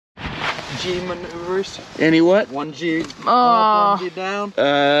1G maneuvers. Any what? 1G Oh. up, 1G down.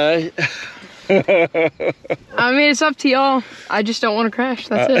 I mean, it's up to y'all. I just don't want to crash.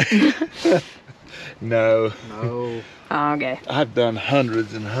 That's it. No. No. Oh, okay. I've done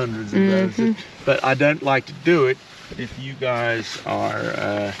hundreds and hundreds of those, but I don't like to do it if you guys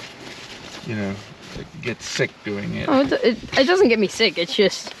are, you know, get sick doing it. Oh, it doesn't get me sick. It's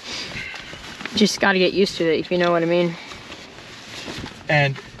just got to get used to it, if you know what I mean.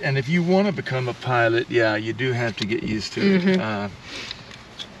 And if you want to become a pilot, yeah, you do have to get used to it.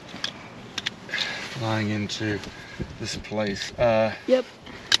 Flying into this place. Yep.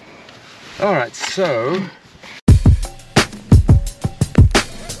 All right, so.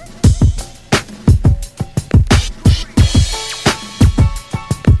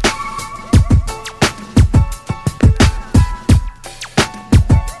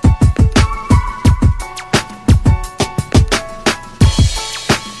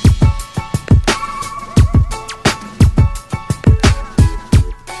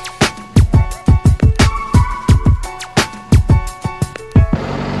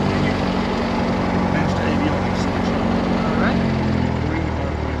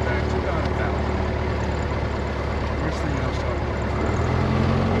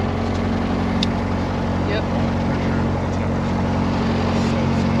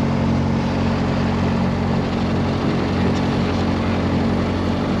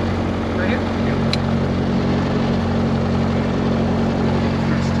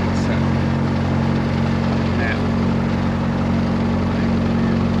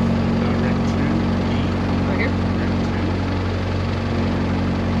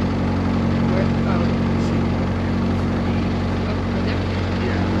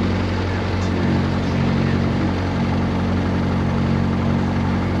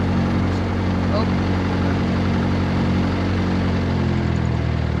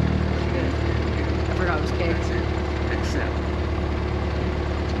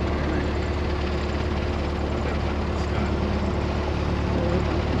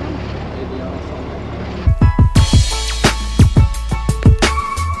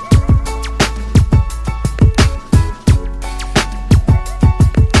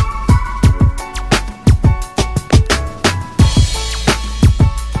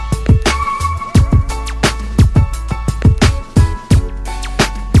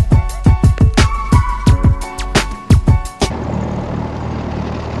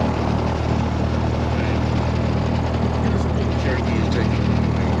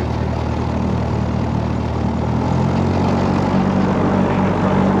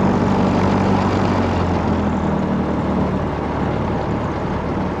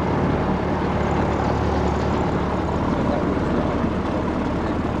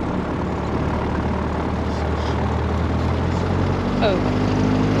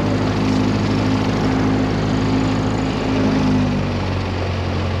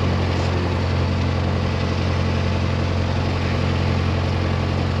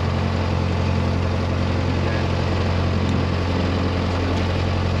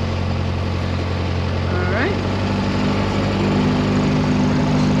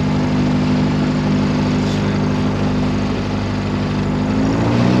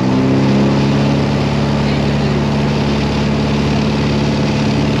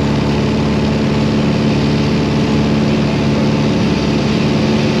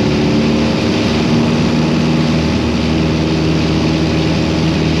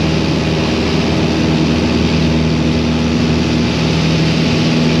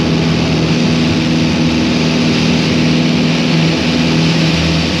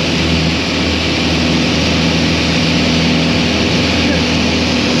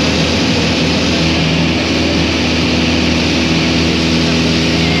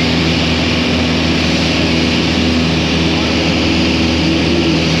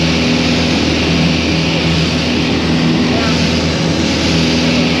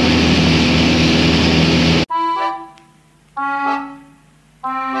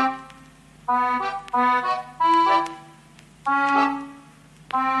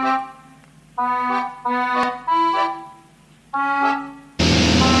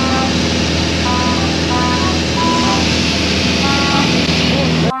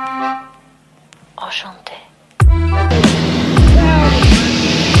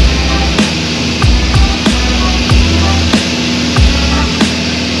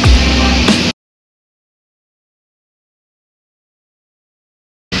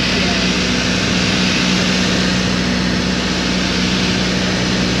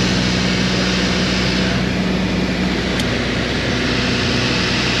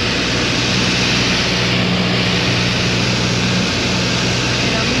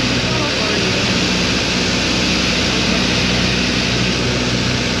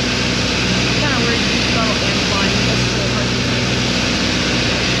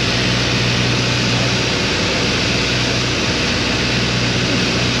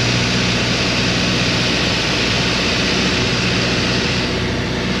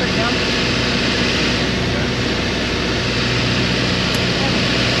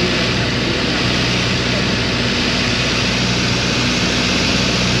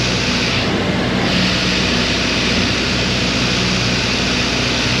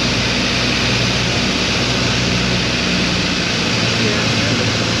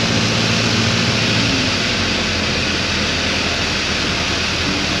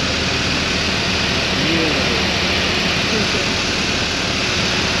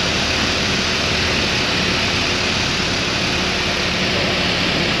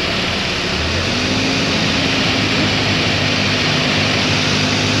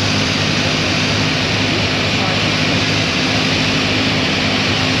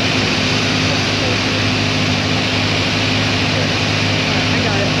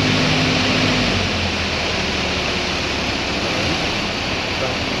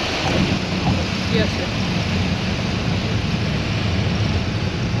 Yes, sir.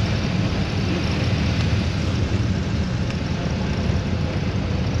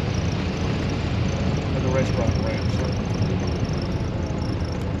 The restaurant ramp, sir.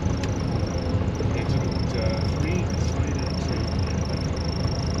 Exit 3, slide into.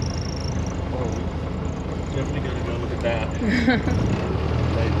 Oh, we definitely gotta go look at that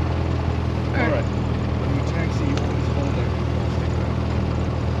later. Alright. When you taxi, you always hold that.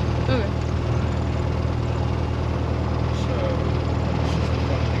 Okay. So, this is the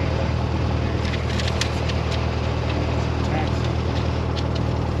fun thing I like to do here. It's a taxi.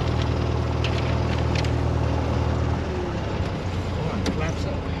 Oh, and the flaps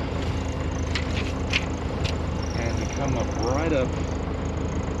up. And we come up right up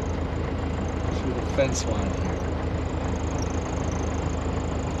to the fence line here.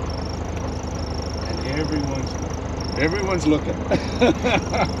 And everyone's looking.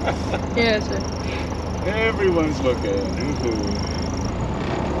 Yes, sir. Everyone's looking. Woohoo.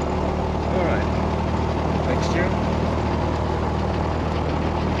 All right. Mixture.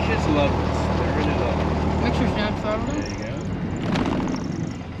 Kids love this. They really love it. Mixture's not throttled. There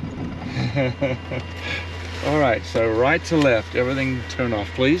you go. All right. So right to left. Everything turn off,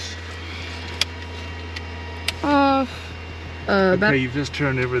 please. Off. Okay, you've just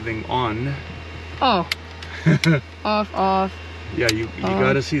turned everything on. Oh. Off. Yeah, you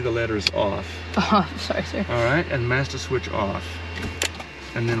got to see the letters off. Off. Sorry, sir. All right, and master switch off.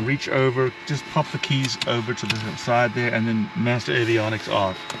 And then reach over, just pop the keys over to the side there, and then master avionics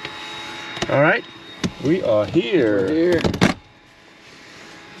off. All right, we are here. We're here.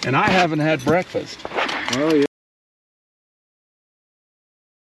 And I haven't had breakfast. Oh, yeah.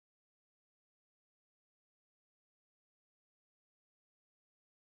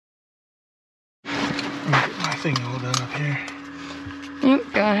 Let me get my thing all done up here. Yep,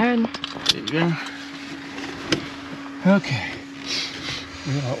 go ahead. There you go. Okay,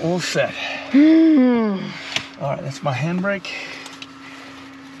 we are all set. All right, that's my handbrake.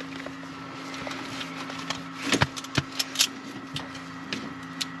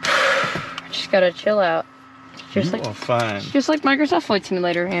 Just gotta chill out. Just You like are fine. Just like Microsoft Flight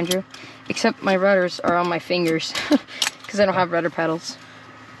Simulator, Andrew. Except my rudders are on my fingers. Because I don't have rudder pedals.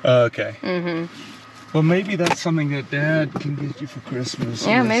 Okay. Mm-hmm. Well, maybe that's something that Dad can get you for Christmas.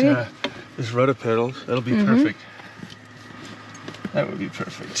 Yeah, maybe. This rudder pedals. That'll be perfect. That would be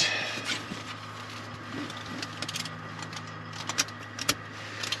perfect.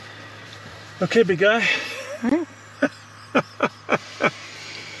 Okay, big guy.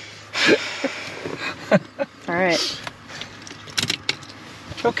 All right.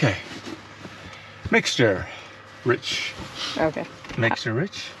 Okay. Mixture, Rich. Okay. Mixture,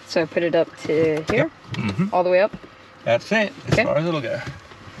 Rich. So put it up to here? Mm-hmm. All the way up? That's it, as Okay. far as it'll go.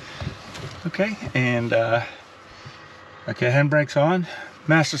 Okay, and okay, handbrake's on.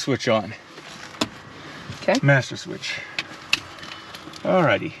 Master switch on. Okay. Master switch.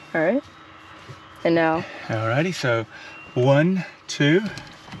 Alrighty. All right. And now? Alrighty, so 1, 2,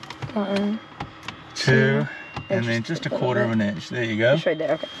 2, and then just a quarter of an inch. There you go. Just right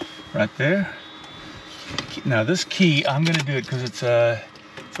there, okay. Right there. Now this key, I'm gonna do it because it's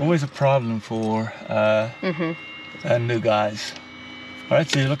always a problem for new guys. All right,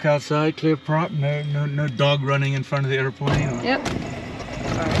 so you look outside, clear prop, no dog running in front of the airplane. Or... Yep. All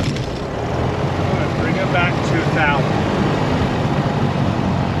right. All right, bring it back to 1,000.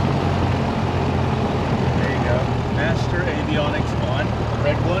 There you go. Master avionics on, the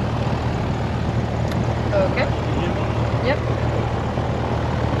red one. Okay. Can you hear me? Yep.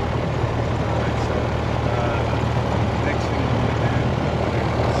 All right, so next thing I'm gonna do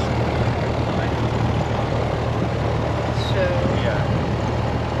is So, yeah.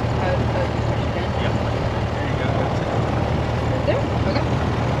 how do you push it in? Yep. There you go. That's it. Right there? Okay.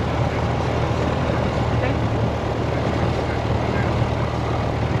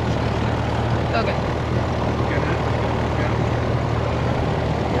 Okay. Get it?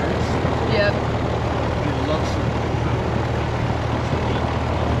 Works. Yep. Need a love circle.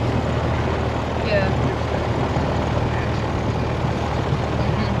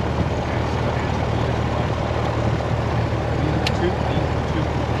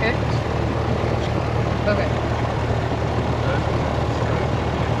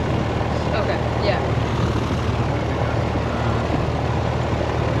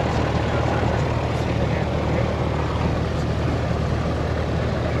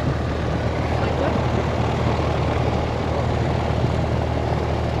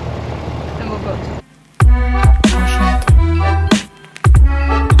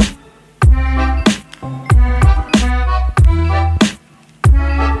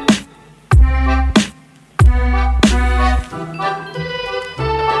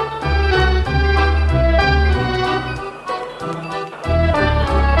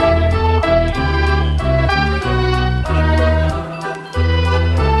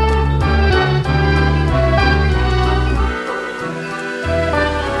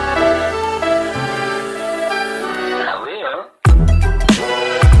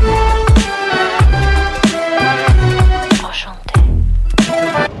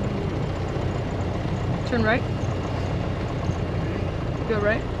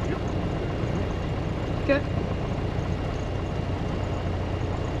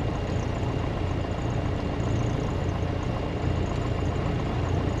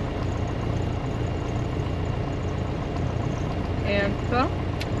 Well,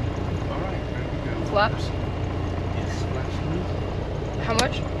 All right, there we go. flaps. Yes, flaps loose. How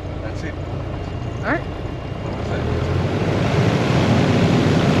much? That's it. All right. What was that?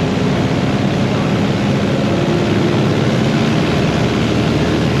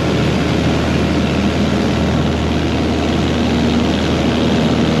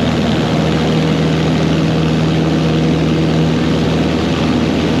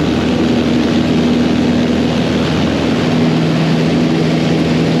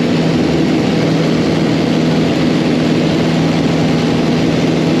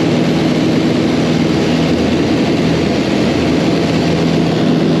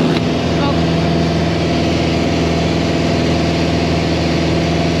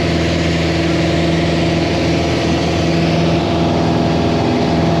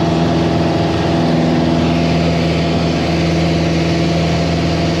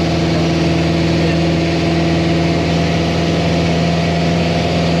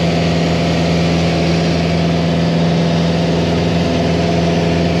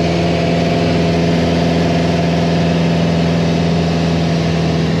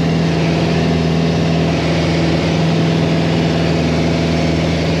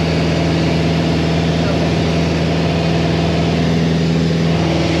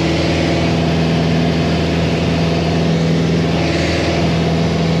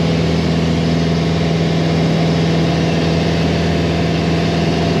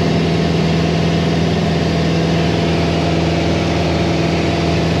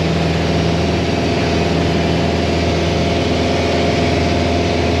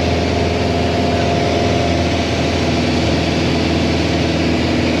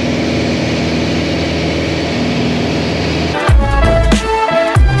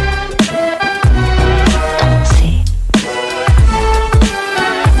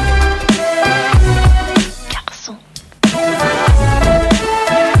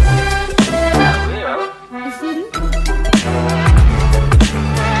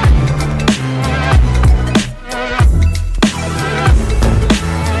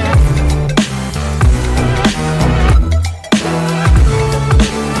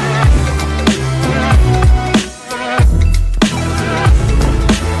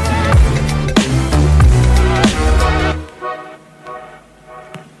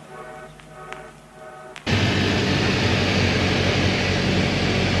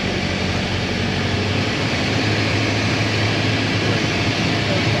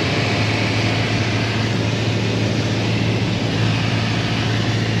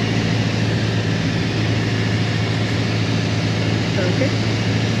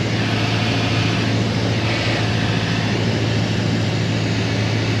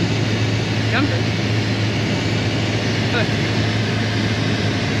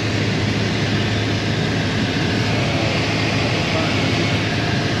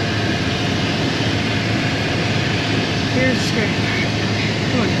 Here's the screen.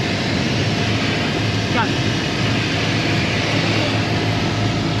 Come on. Got it.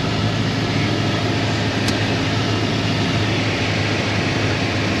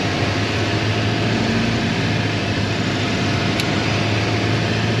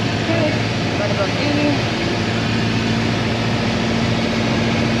 Okay, right about 80.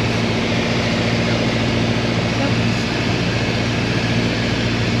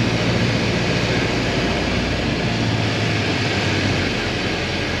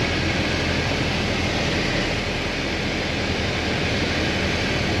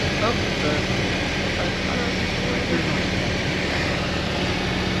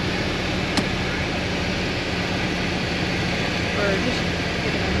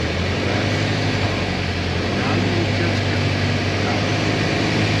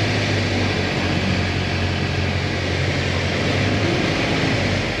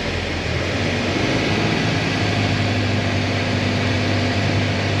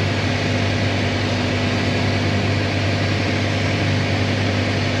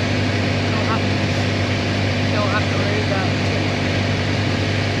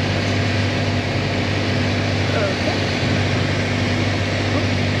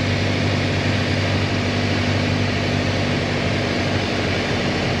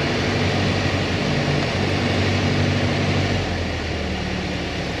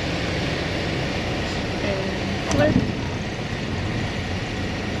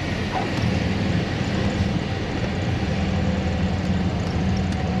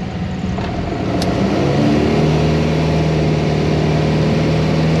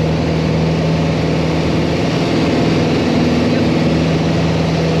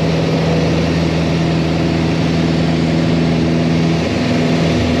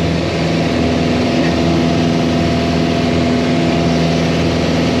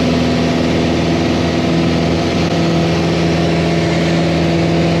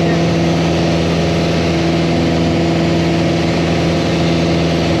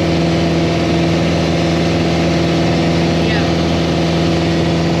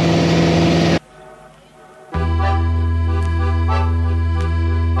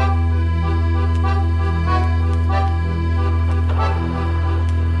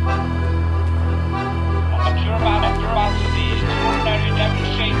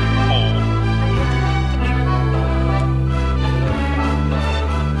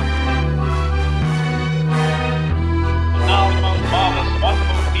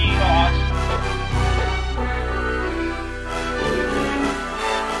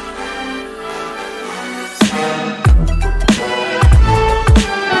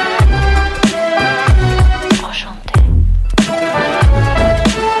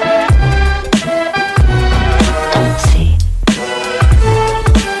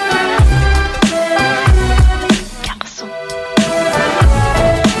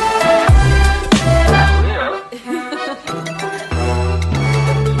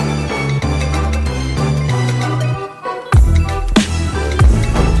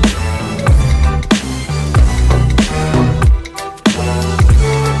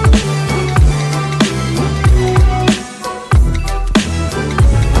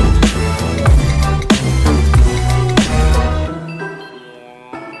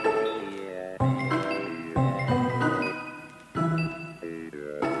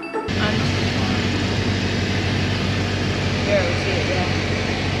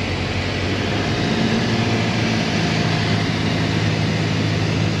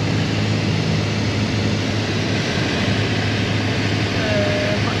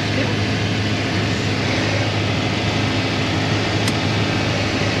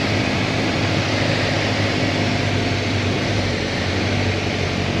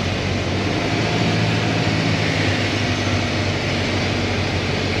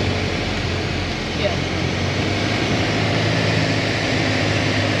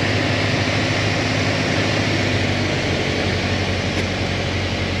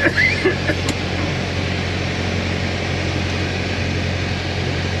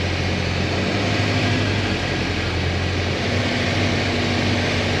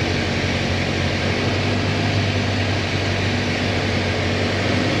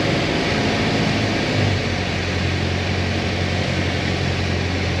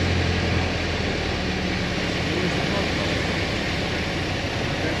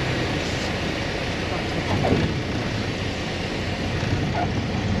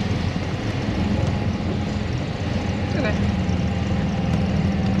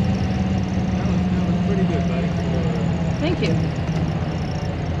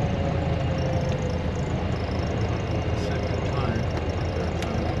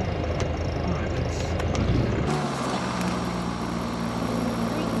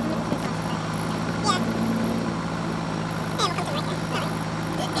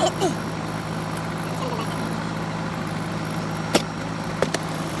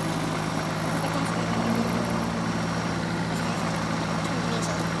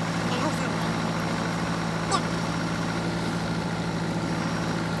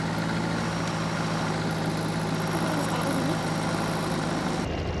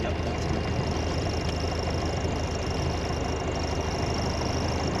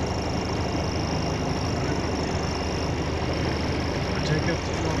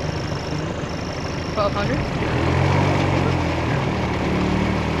 1200.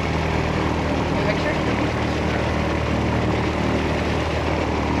 Mixer.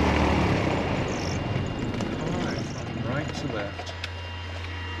 Alright, from right to left.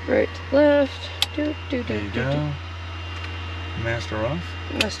 Right to left. Do, do, There do, you do, go. do. Master off.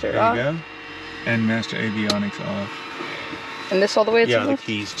 Master There off. you go. And master avionics off. And this all the way to Yeah, the the left?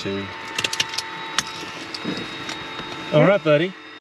 keys too. Alright, buddy.